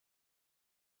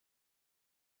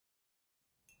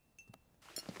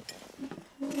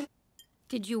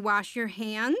Did you wash your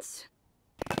hands?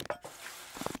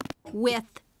 With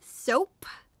soap?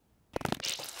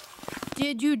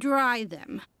 Did you dry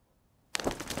them?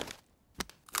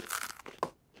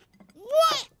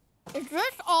 What? Is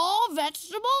this all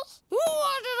vegetables? Who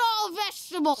wanted all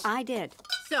vegetables? I did.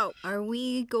 So, are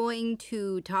we going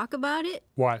to talk about it?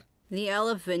 What? The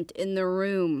elephant in the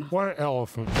room. What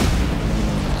elephant?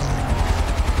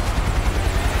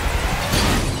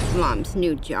 Mom's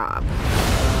new job.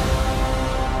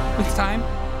 It's time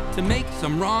to make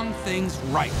some wrong things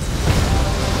right.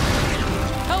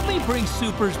 Help me bring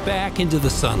supers back into the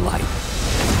sunlight.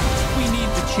 We need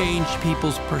to change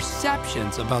people's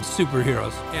perceptions about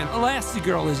superheroes, and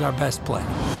Elastigirl is our best play.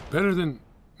 Better than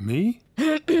me?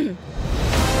 Whoa!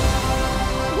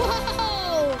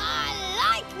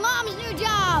 I like Mom's new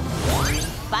job!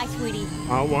 Bye, sweetie.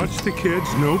 I'll watch the kids,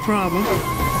 no problem.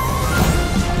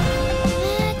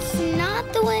 That's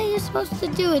not the way you're supposed to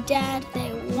do it, Dad.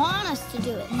 They want us to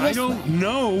do it this I don't way.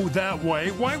 know that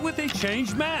way. Why would they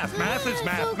change math? Math is It's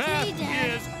math. okay, Math Dad.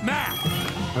 is math.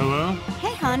 Hello?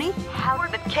 Hey, honey. How are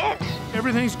the kids?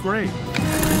 Everything's great.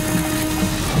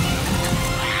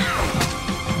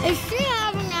 Is she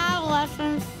having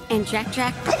adolescence? And Jack?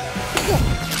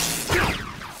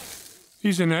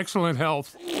 He's in excellent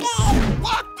health.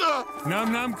 What the?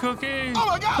 Num num cookie. Oh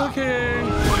my God! Cookie.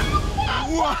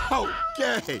 Wow,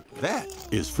 okay. That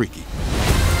is freaky.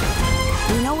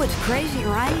 You know it's crazy,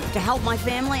 right? To help my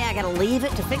family, I gotta leave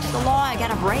it. To fix the law, I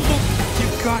gotta break it.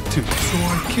 You've got to, so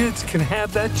our kids can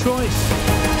have that choice.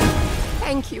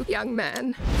 Thank you, young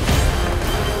man.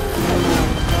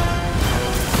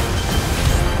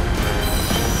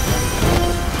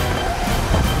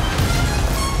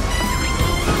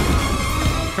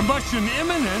 Combustion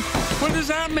imminent? What does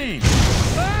that mean?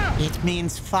 Ah! It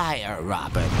means fire,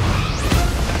 Robert.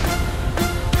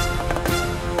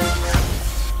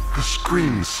 The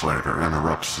Screen Slater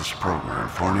interrupts this program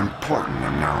for an important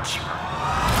announcement.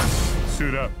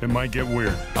 Suit up. It might get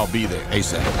weird. I'll be there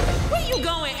ASAP. Where you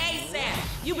going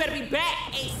ASAP? You better be back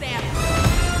ASAP.